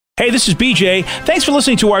Hey, this is BJ. Thanks for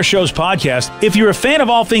listening to our show's podcast. If you're a fan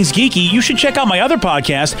of all things geeky, you should check out my other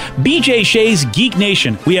podcast, BJ Shea's Geek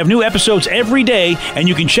Nation. We have new episodes every day, and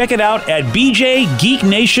you can check it out at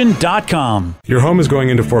bjgeeknation.com. Your home is going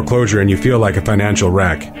into foreclosure and you feel like a financial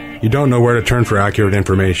wreck. You don't know where to turn for accurate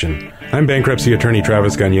information. I'm bankruptcy attorney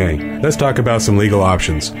Travis Gagne. Let's talk about some legal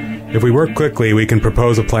options. If we work quickly, we can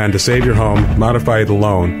propose a plan to save your home, modify the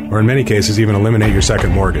loan, or in many cases even eliminate your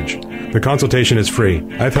second mortgage. The consultation is free.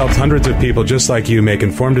 I've helped hundreds of people just like you make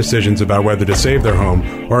informed decisions about whether to save their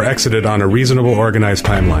home or exit it on a reasonable, organized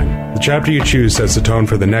timeline. The chapter you choose sets the tone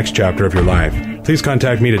for the next chapter of your life. Please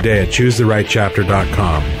contact me today at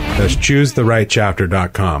choosetherightchapter.com. That's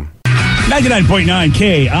choosetherightchapter.com. 99.9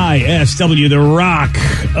 KISW, the Rock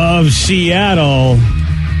of Seattle.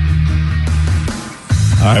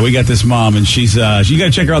 All right, we got this mom, and you got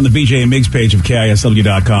to check her on the BJ and Migs page of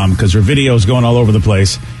KISW.com because her video is going all over the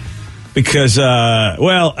place. Because,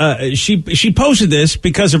 she posted this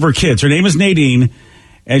because of her kids. Her name is Nadine,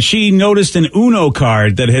 and she noticed an Uno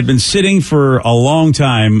card that had been sitting for a long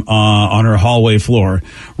time on her hallway floor,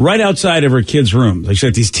 right outside of her kids' room. Like she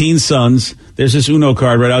had these teen sons. There's this Uno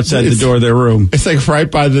card right outside the door of their room. It's like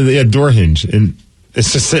right by the door hinge, and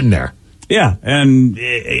it's just sitting there. Yeah, and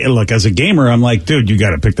look, as a gamer, I'm like, dude, you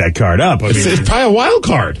got to pick that card up. It's probably a wild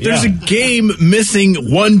card. Yeah. There's a game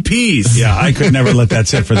missing one piece. Yeah, I could never let that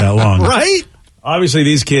sit for that long. Right? Obviously,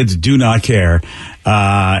 these kids do not care.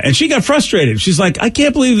 And she got frustrated. She's like, I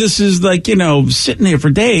can't believe this is sitting here for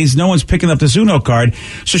days. No one's picking up this Uno card.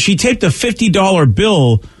 So she taped a $50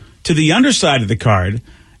 bill to the underside of the card,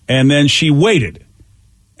 and then she waited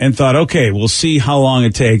and thought, okay, we'll see how long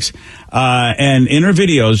it takes. And in her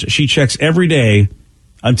videos, she checks every day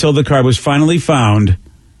until the card was finally found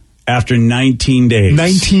after 19 days.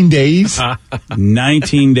 19 days?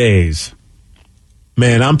 19 days.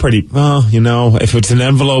 Man, I'm pretty, if it's an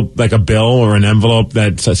envelope, like a bill or an envelope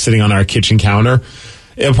that's sitting on our kitchen counter,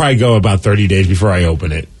 it'll probably go about 30 days before I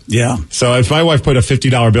open it. Yeah. So if my wife put a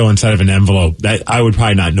 $50 bill inside of an envelope, that I would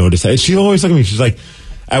probably not notice that. She always look at me, she's like,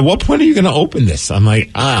 at what point are you going to open this? I'm like,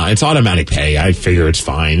 it's automatic pay. I figure it's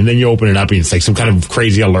fine. And then you open it up and it's like some kind of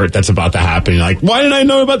crazy alert that's about to happen. You're like, why didn't I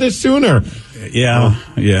know about this sooner? Yeah.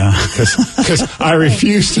 Because I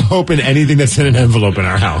refuse to open anything that's in an envelope in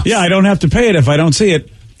our house. Yeah, I don't have to pay it if I don't see it.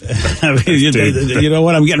 I mean, you know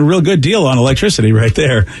what? I'm getting a real good deal on electricity right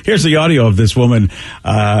there. Here's the audio of this woman,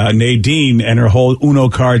 Nadine, and her whole Uno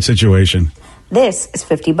card situation. This is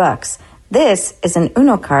 $50. This is an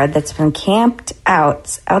Uno card that's been camped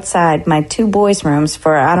outside my two boys' rooms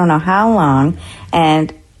for I don't know how long,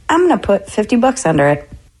 and I'm going to put $50 under it.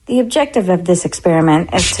 The objective of this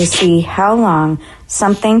experiment is to see how long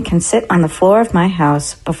something can sit on the floor of my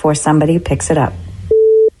house before somebody picks it up.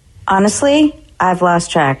 Honestly, I've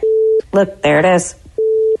lost track. Look, there it is.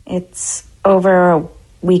 It's over a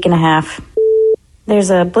week and a half. There's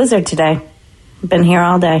a blizzard today. Been here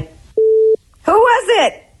all day. Who was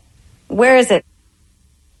it? Where is it?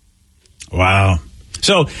 Wow.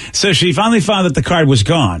 So she finally found that the card was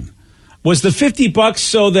gone. Was the $50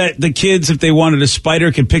 so that the kids, if they wanted a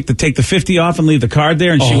spider, could take the 50 off and leave the card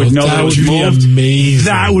there, and she would know that it was moved? Amazing.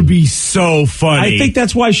 That would be so funny. I think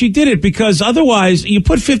that's why she did it, because otherwise, you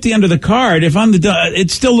put 50 under the card. If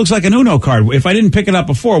it still looks like an Uno card. If I didn't pick it up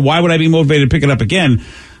before, why would I be motivated to pick it up again?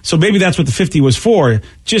 So maybe that's what the 50 was for,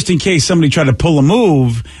 just in case somebody tried to pull a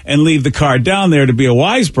move and leave the card down there to be a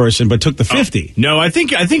wise person, but took the 50. No, I think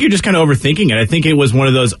you're just kind of overthinking it. I think it was one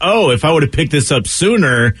of those, if I would have picked this up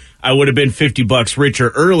sooner, I would have been $50 richer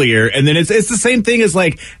earlier. And then it's the same thing as,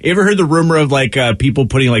 like, you ever heard the rumor of, like, people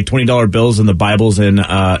putting, like, $20 bills in the Bibles in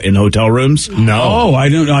hotel rooms? No. Oh, I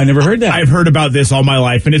don't know. I never heard that. I've heard about this all my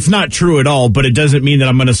life, and it's not true at all, but it doesn't mean that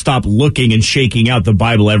I'm going to stop looking and shaking out the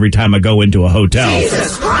Bible every time I go into a hotel.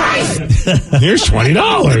 Jesus Christ! Here's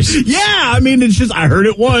 $20. Yeah, I mean, it's just, I heard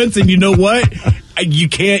it once, and you know what? You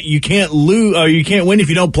can't lose, or you can't win if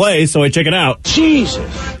you don't play, so I check it out.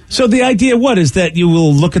 Jesus. So the idea, what, is that you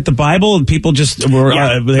will look at the Bible and people just were,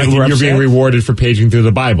 you're being rewarded for paging through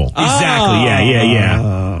the Bible. Exactly,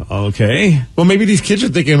 yeah. Okay. Well, maybe these kids are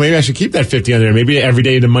thinking, maybe I should keep that 50 on there. Maybe every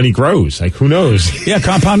day the money grows. Like, who knows? Yeah,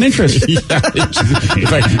 compound interest.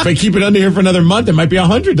 If I keep it under here for another month, it might be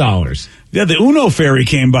 $100. Yeah, the Uno fairy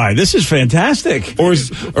came by. This is fantastic. Or is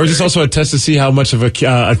this also a test to see how much of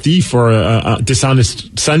a thief or a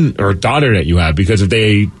dishonest son or daughter that you have? Because if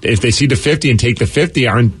they see the 50 and take the 50,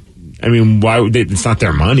 why would they? It's not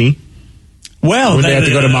their money. Well, would they have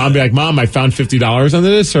to go to mom and be like, Mom, I found $50 under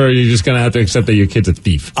this, or are you just going to have to accept that your kid's a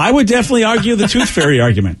thief? I would definitely argue the tooth fairy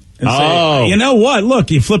argument. And say, you know what?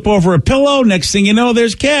 Look, you flip over a pillow, next thing you know,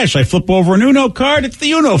 there's cash. I flip over an Uno card, it's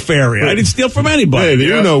the Uno fairy. I didn't steal from anybody. Hey,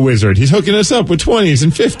 the Uno wizard. He's hooking us up with 20s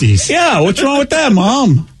and 50s. Yeah, what's wrong with that,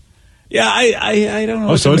 Mom? Yeah, I don't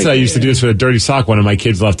know. Oh, so-and-so used to do this with a dirty sock one of my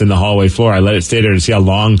kids left in the hallway floor. I let it stay there to see how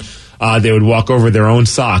long they would walk over their own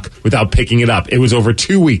sock without picking it up. It was over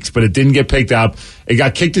 2 weeks, but it didn't get picked up. It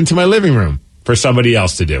got kicked into my living room for somebody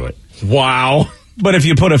else to do it. Wow. But if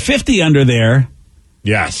you put a 50 under there...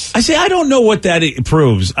 Yes. I say, I don't know what that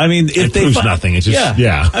proves. I mean, it proves nothing. It's just,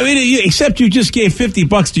 yeah. I mean, except you just gave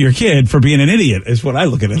 $50 to your kid for being an idiot, is what I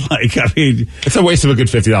look at it like. I mean... It's a waste of a good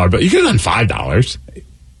 $50 bill. You could have done $5.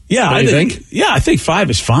 Yeah, I think. Yeah, I think 5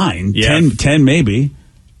 is fine. Yeah. 10 maybe.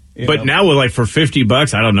 But now with like for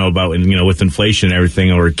 $50, I don't know about, with inflation and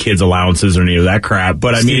everything or kids' allowances or any of that crap.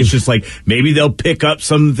 But I mean, it's just like maybe they'll pick up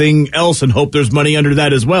something else and hope there's money under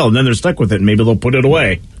that as well. And then they're stuck with it and maybe they'll put it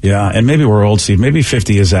away. Yeah. And maybe we're old, Steve. Maybe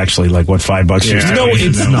 50 is actually like what $5 used to be. No,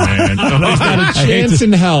 it's not. There's not a chance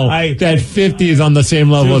in hell that 50 is on the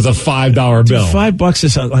same level as a $5 bill. $5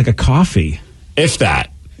 is like a coffee. If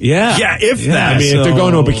that. Yeah. Yeah, if that. I mean, if they're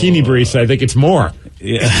going to a bikini barista, I think it's more.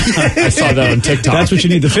 Yeah. I saw that on TikTok. That's what you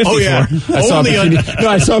need the 50 for. I saw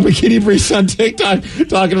a bikini barista on TikTok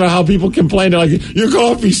talking about how people complain. They're like, your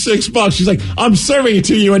coffee's $6. She's like, I'm serving it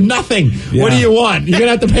to you and nothing. Yeah. What do you want? You're going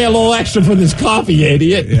to have to pay a little extra for this coffee, you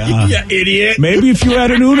idiot. Yeah, idiot. Maybe if you had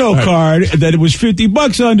an Uno card that it was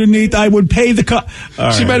 $50 underneath, I would pay the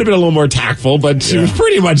She might have been a little more tactful, but she was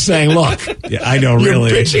pretty much saying, look, I know, really.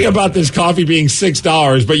 You're bitching about this coffee being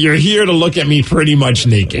 $6, but you're here to look at me pretty much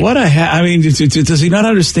naked. What I mean, does he not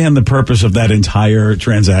understand the purpose of that entire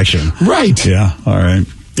transaction? Right. Yeah. All right.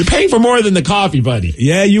 You're paying for more than the coffee, buddy.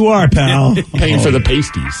 Yeah, you are, pal. Paying for the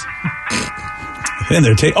pasties. And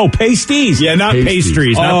they're pasties. Yeah, not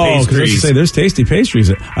pastries. Not pastries. Say there's tasty pastries.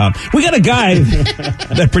 We got a guy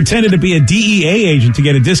that pretended to be a DEA agent to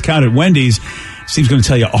get a discount at Wendy's. Steve's going to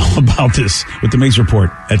tell you all about this with the Migs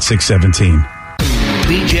Report at 6:17.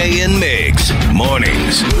 BJ and Migs,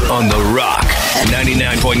 mornings on The Rock,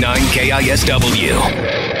 99.9 KISW.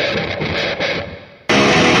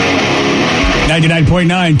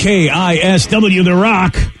 99.9 KISW, The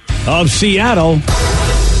Rock of Seattle.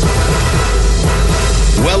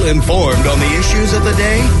 Well informed on the issues of the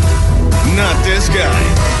day? Not this guy.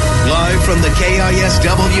 Live from the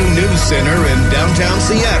KISW News Center in downtown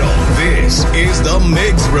Seattle, this is the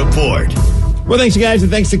Migs Report. Well, thanks, guys,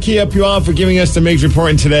 and thanks to Key Up You All for giving us the Migs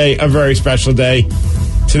Report. And today, a very special day.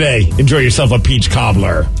 Today, enjoy yourself a peach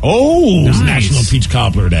cobbler. Oh, it's National Peach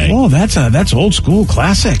Cobbler Day. Oh, that's old school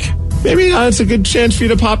classic. Maybe it's a good chance for you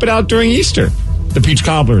to pop it out during Easter. The peach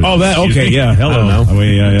cobbler. Oh, that okay? Yeah, hello. I don't know. I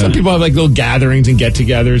mean, yeah. Some people have like little gatherings and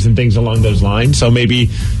get-togethers and things along those lines. So maybe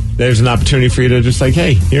there's an opportunity for you to just like,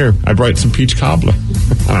 hey, here, I brought some peach cobbler.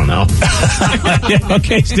 I don't know. Yeah,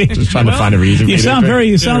 okay, Steve. Just trying to find a reason. You sound a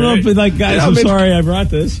little bit like, guys, I'm sorry I brought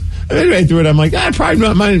this. Midway through it, I'm like, probably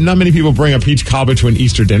not many people bring a peach cobbler to an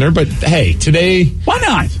Easter dinner, but hey, today, why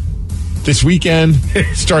not? This weekend,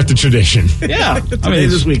 start the tradition. Yeah,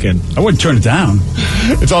 this weekend. I wouldn't turn it down.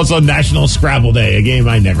 It's also National Scrabble Day, a game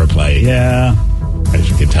I never play. Yeah, as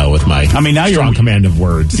you can tell with my now strong command of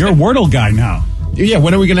words. You're a Wordle guy now. Yeah,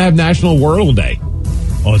 when are we going to have National Wordle Day?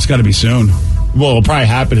 Oh, it's got to be soon. Well, it'll probably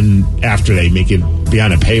happen after they make it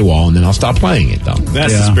behind a paywall, and then I'll stop playing it, though.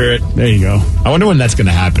 That's the spirit. There you go. I wonder when that's going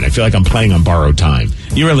to happen. I feel like I'm playing on borrowed time.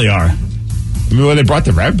 You really are. I mean, well, they brought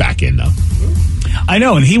the Rev back in, though. I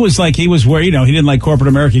know, and he was where, he didn't like corporate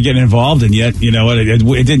America getting involved, and yet,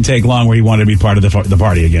 it didn't take long where he wanted to be part of the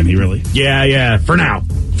party again. He really. Yeah, for now.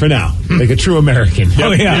 Like a true American.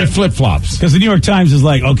 Oh, yeah. Flip-flops. Because the New York Times is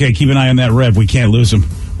like, okay, keep an eye on that Rev. We can't lose him.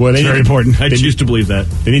 Well, it's very important. I choose to believe that.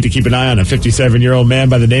 They need to keep an eye on a 57-year-old man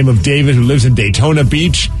by the name of David who lives in Daytona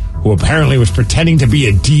Beach, who apparently was pretending to be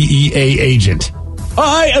a DEA agent.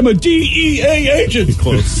 I am a DEA agent.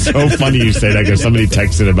 Close. So funny you say that because somebody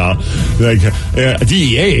texted about a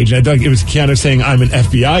DEA agent. I thought it was Keanu saying I'm an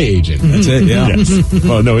FBI agent. That's it, yeah. Yes.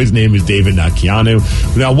 Well, no, his name is David, not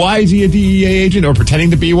Keanu. Now, why is he a DEA agent or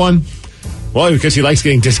pretending to be one? Well, because he likes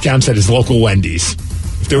getting discounts at his local Wendy's.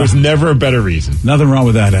 There was never a better reason. Nothing wrong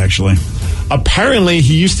with that, actually. Apparently,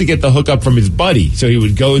 he used to get the hookup from his buddy. So he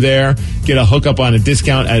would go there, get a hookup on a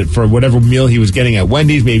discount for whatever meal he was getting at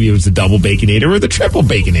Wendy's. Maybe it was the double Baconator or the triple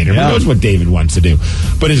Baconator. Yeah. Who knows what David wants to do.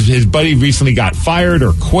 But his buddy recently got fired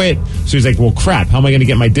or quit. So he's like, well, crap, how am I going to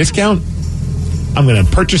get my discount? I'm going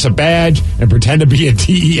to purchase a badge and pretend to be a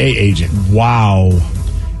DEA agent. Wow.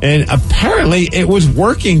 And apparently, it was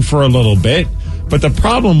working for a little bit. But the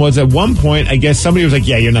problem was at one point, I guess somebody was like,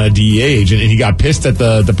 yeah, you're not a DEA agent. And he got pissed at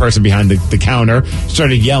the person behind the counter,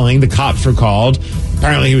 started yelling. The cops were called.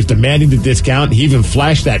 Apparently he was demanding the discount. He even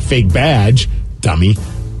flashed that fake badge. Dummy.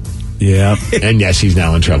 Yeah. And yes, he's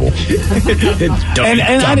now in trouble. Here's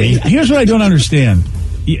what I don't understand.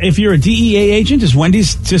 If you're a DEA agent, does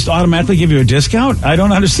Wendy's just automatically give you a discount? I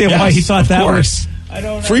don't understand why he thought that was.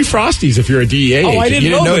 Free Frosties if you're a DEA agent. I didn't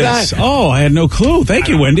you didn't know this. that? Oh, I had no clue. Thank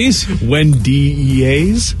you, Wendy's. When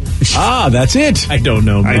DEAs? That's it. I don't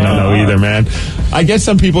know. I don't know either, man. I guess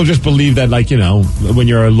some people just believe that, like, when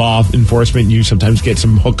you're a law enforcement, you sometimes get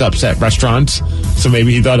some hookups at restaurants. So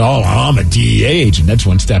maybe he thought, I'm a DEA agent. That's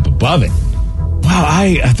one step above it. Wow,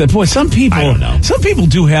 some people, I don't know. Some people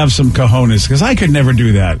do have some cojones because I could never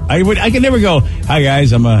do that. I could never go, hi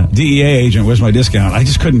guys, I'm a DEA agent. Where's my discount? I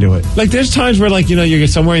just couldn't do it. Like, there's times where, like, you get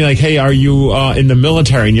somewhere and you're like, hey, are you in the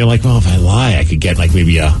military? And you're like, well, if I lie, I could get like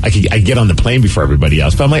maybe I get on the plane before everybody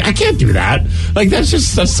else. But I'm like, I can't do that. Like, that's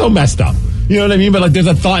so messed up. You know what I mean? But like, there's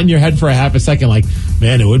a thought in your head for a half a second, like,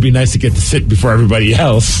 man, it would be nice to get to sit before everybody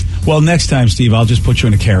else. Well, next time, Steve, I'll just put you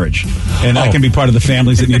in a carriage, and I can be part of the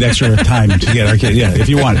families that need extra time to get our kid. Yeah, if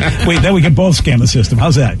you want it. Wait, then we can both scam the system.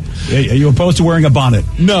 How's that? Are you opposed to wearing a bonnet?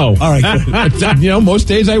 No. All right. Good. Most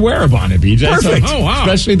days I wear a bonnet, BJ. Perfect. So,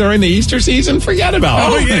 especially during the Easter season, forget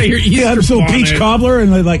about it. Your Easter this little peach cobbler,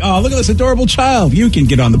 and they're like, look at this adorable child. You can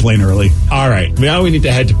get on the plane early. All right. Now we need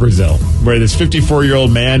to head to Brazil, where this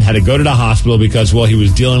 54-year-old man had to go to the hospital because, he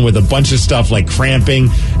was dealing with a bunch of stuff like cramping,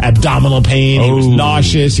 abdominal pain. He was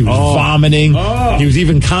nauseous. He was vomiting. He was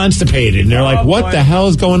even constipated. And they're like, what the hell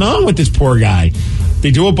is going on with this poor guy? They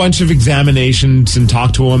do a bunch of examinations and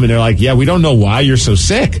talk to him, and they're like, yeah, we don't know why you're so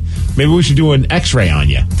sick. Maybe we should do an x-ray on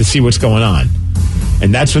you to see what's going on.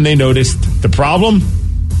 And that's when they noticed the problem.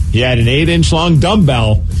 He had an 8-inch long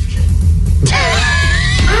dumbbell.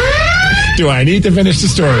 Do I need to finish the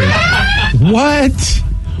story? What?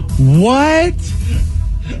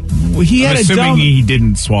 He had I'm assuming he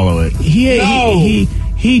didn't swallow it.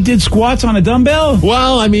 He did squats on a dumbbell?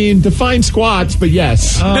 Well, I mean, define squats, but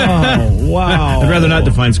yes. Oh, wow. I'd rather not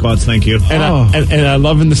define squats, thank you. And I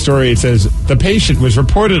love in the story, it says, the patient was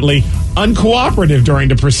reportedly uncooperative during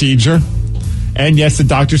the procedure. And yes, the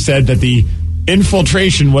doctor said that the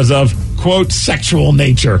infiltration was of, quote, sexual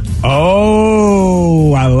nature.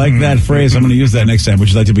 Oh, I like that phrase. I'm going to use that next time.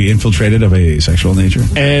 Would you like to be infiltrated of a sexual nature?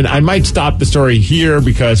 And I might stop the story here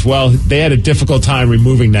because, they had a difficult time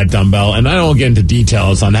removing that dumbbell. And I don't get into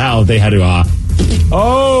details on how they had to...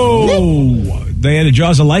 they had to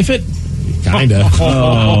Jaws of Life it? Kind of.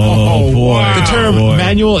 Oh, boy. The term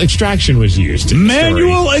manual extraction was used in the story.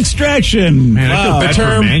 Manual extraction. Man, I feel bad the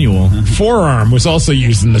term for manual. Forearm was also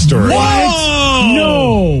used in the story.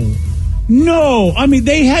 What? No. I mean,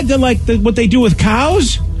 they had to, what they do with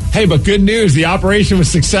cows? Hey, but good news. The operation was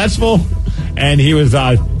successful, and he was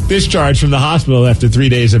discharged from the hospital after 3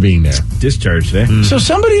 days of being there. Discharged, eh? So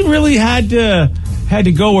somebody really had to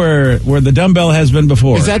go where the dumbbell has been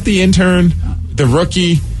before. Is that the intern, the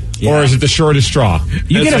rookie, or is it the shortest straw?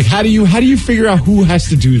 How do you figure out who has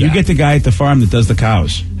to do that? You get the guy at the farm that does the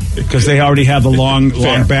cows. Because they already have the long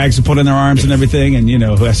bags to put in their arms and everything, and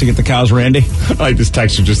who has to get the cows randy? Like this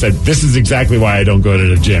texter just said, this is exactly why I don't go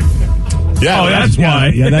to the gym. Yeah, that's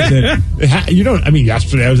why. Yeah, that's it.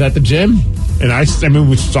 Yesterday I was at the gym, and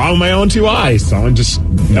we saw with my own 2 eyes. Someone just...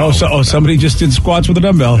 somebody just did squats with a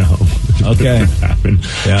dumbbell. No. Okay.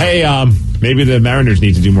 Yeah. Hey, maybe the Mariners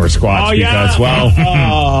need to do more squats because,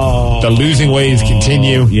 the losing ways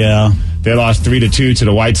continue. Yeah. They lost 3-2 to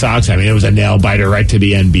the White Sox. I mean, it was a nail biter right to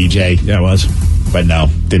the end, BJ. Yeah, it was. But no,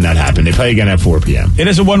 did not happen. They play again at 4 p.m. It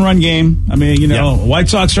is a one-run game. I mean, White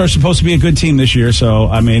Sox are supposed to be a good team this year, so,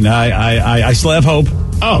 I mean, I still have hope.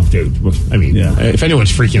 Oh, dude. I mean, if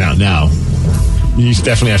anyone's freaking out now, you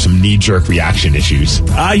definitely have some knee-jerk reaction issues.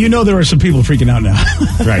 There are some people freaking out now.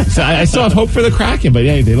 Right. So I still have hope for the Kraken, but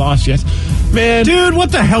yeah, they lost, yes. Man. Dude,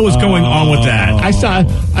 what the hell is going on with that?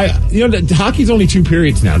 Hockey's only 2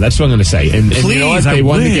 periods now. That's what I'm going to say. And please, you know what? They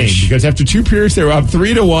won the game because after 2 periods, they were up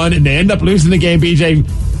 3-1, and they end up losing the game, BJ,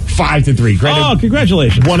 5-3. Granted,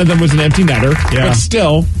 congratulations. One of them was an empty netter, but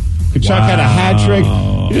still, Kachuk had a hat trick.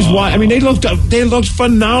 They looked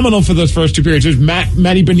phenomenal for those first 2 periods. It was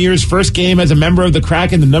Matty Benier's first game as a member of the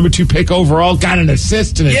Kraken, the number 2 pick overall, got an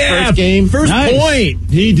assist in his first game. First point.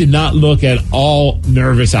 He did not look at all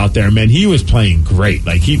nervous out there, man. He was playing great.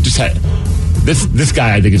 Like, he just had... This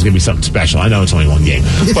guy, I think, is going to be something special. I know it's only 1 game,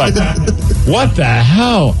 but what the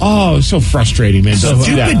hell? Oh, it's so frustrating, man.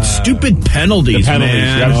 Stupid penalties, the penalties.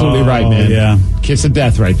 man. You're absolutely right, man. Yeah. Kiss of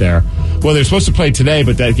death right there. Well, they're supposed to play today,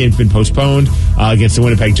 but that game's been postponed against the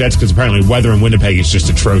Winnipeg Jets because apparently weather in Winnipeg is just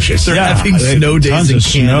atrocious. They're having snow days in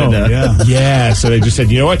Canada. Yeah, so they just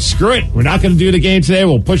said, you know what, screw it. We're not going to do the game today.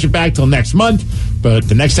 We'll push it back till next month. But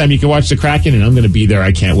the next time you can watch the Kraken, and I'm going to be there.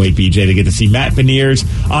 I can't wait, BJ, to get to see Matt Beniers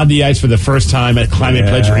on the ice for the first time at Climate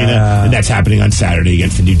Pledge Arena, and that's happening on Saturday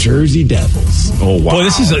against the New Jersey Devils. Oh, wow. Well,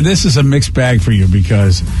 this is a mixed bag for you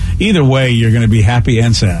because either way, you're going to be happy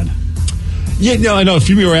and sad. Yeah, no, I know. A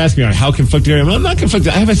few people were asking me, how conflicted I am. I'm not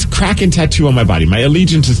conflicted. I have a Kraken tattoo on my body. My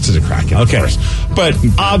allegiance is to the Kraken, of course. But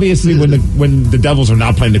obviously, when the Devils are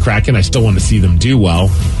not playing the Kraken, I still want to see them do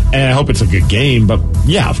well. And I hope it's a good game. But,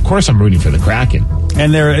 yeah, of course I'm rooting for the Kraken.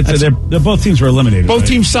 And they're both teams were eliminated. Both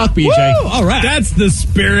teams suck, BJ. Woo, all right. That's the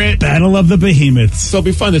spirit. Battle of the Behemoths. So it'll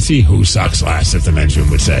be fun to see who sucks last, as the men's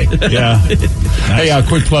room would say. Yeah. Hey, a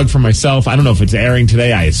quick plug for myself. I don't know if it's airing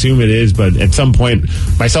today. I assume it is. But at some point,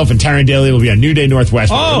 myself and Taryn Daly will be on New Day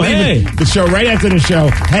Northwest. Oh, hey. The show right after the show,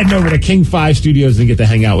 heading over to King 5 Studios and get to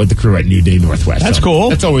hang out with the crew at New Day Northwest. That's cool.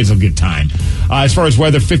 That's always a good time. As far as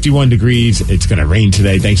weather, 51 degrees. It's going to rain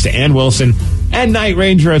today, thanks to Ann Wilson and Night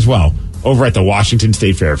Ranger as well, over at the Washington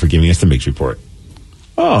State Fair for giving us the Mix Report.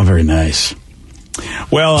 Oh, very nice.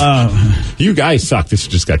 Well, you guys suck. This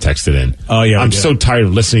just got texted in. Oh, yeah. I'm so tired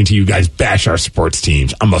of listening to you guys bash our sports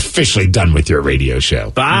teams. I'm officially done with your radio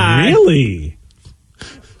show. Bye. Really?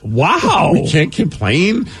 Wow. We can't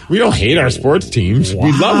complain. We don't hate our sports teams. Wow.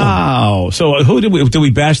 We love them. Wow. So who did we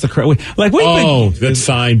bash the crowd? That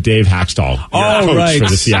signed Dave Haxtell. Oh, right. For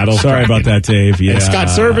the Seattle. Sorry about that, Dave. Yeah. And Scott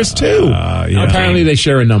Service, too. Yeah. Apparently they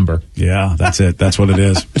share a number. Yeah, that's it. That's what it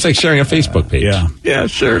is. It's like sharing a Facebook page. Yeah. Yeah,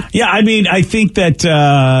 sure. Yeah, I mean, I think that,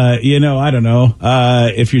 I don't know.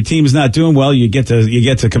 If your team's not doing well, you get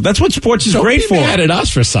to come. That's what sports is great for. Don't be mad at us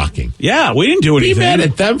for sucking. Yeah, we didn't do anything. Be mad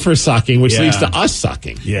at them for sucking, which leads to us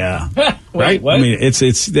sucking. Yeah. Right? I mean,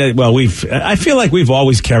 I feel like we've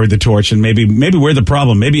always carried the torch, and maybe we're the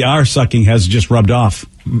problem. Maybe our sucking has just rubbed off.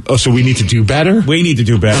 Oh, so we need to do better? We need to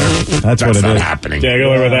do better. That's what it not is. happening. Yeah,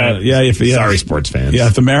 go over that. Sorry, sports fans. Yeah,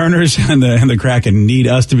 if the Mariners and the Kraken need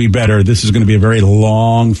us to be better, this is going to be a very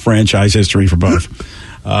long franchise history for both.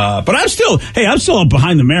 But I'm still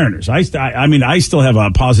behind the Mariners. I still have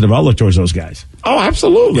a positive outlook towards those guys. Oh,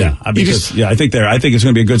 absolutely. Yeah, I think it's going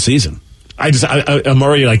to be a good season. I'm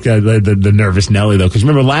already like the nervous Nelly though, because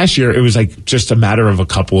remember last year it was like just a matter of a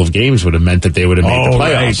couple of games would have meant that they would have made the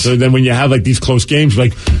playoffs. Right. So then when you have like these close games,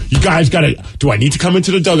 like you guys do I need to come into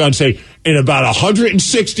the dugout and say in about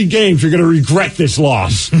 160 games you're going to regret this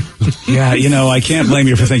loss? Yeah, I can't blame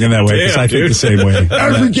you for thinking that way because I think the same way.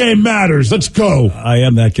 Every game matters. Let's go. I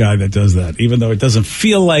am that guy that does that, even though it doesn't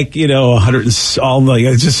feel like 100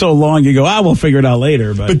 it's just so long. You go, we'll figure it out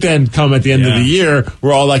later. But then come at the end of the year,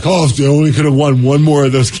 we're all like, oh, if they only could have won one more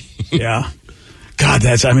of those games. Yeah. God,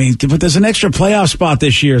 but there's an extra playoff spot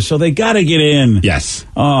this year, so they got to get in. Yes.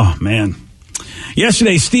 Oh, man.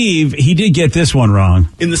 Yesterday, Steve, he did get this one wrong.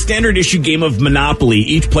 In the standard issue game of Monopoly,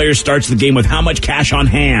 each player starts the game with how much cash on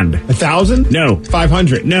hand? 1,000? No.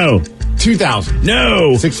 500? No. 2,000?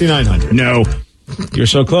 No. 6,900? No. You're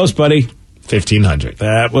so close, buddy. 1,500.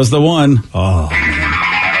 That was the one. Oh, man.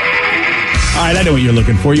 All right, I know what you're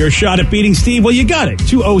looking for. Your shot at beating Steve. Well, you got it.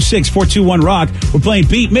 206-421-ROCK. We're playing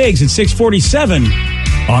Beat Miggs at 647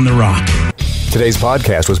 on The Rock. Today's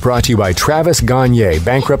podcast was brought to you by Travis Gagne,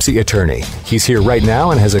 bankruptcy attorney. He's here right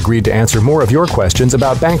now and has agreed to answer more of your questions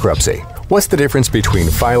about bankruptcy. What's the difference between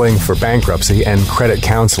filing for bankruptcy and credit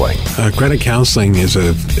counseling? Credit counseling is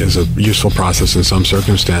a useful process in some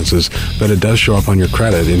circumstances, but it does show up on your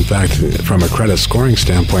credit. In fact, from a credit scoring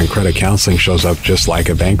standpoint, credit counseling shows up just like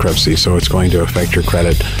a bankruptcy, so it's going to affect your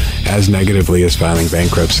credit as negatively as filing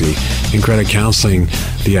bankruptcy. In credit counseling,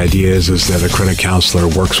 the idea is that a credit counselor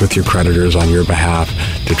works with your creditors on your behalf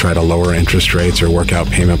to try to lower interest rates or work out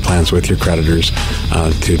payment plans with your creditors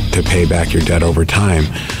to pay back your debt over time.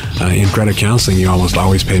 In credit counseling, you almost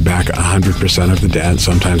always pay back 100% of the debt,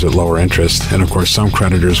 sometimes at lower interest. And of course, some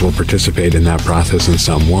creditors will participate in that process and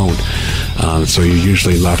some won't. So you're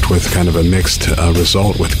usually left with kind of a mixed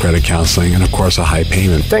result with credit counseling and, of course, a high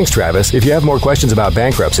payment. Thanks, Travis. If you have more questions about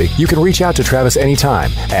bankruptcy, you can reach out to Travis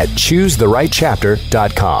anytime at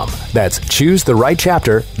choosetherightchapter.com. That's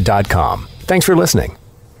choosetherightchapter.com. Thanks for listening.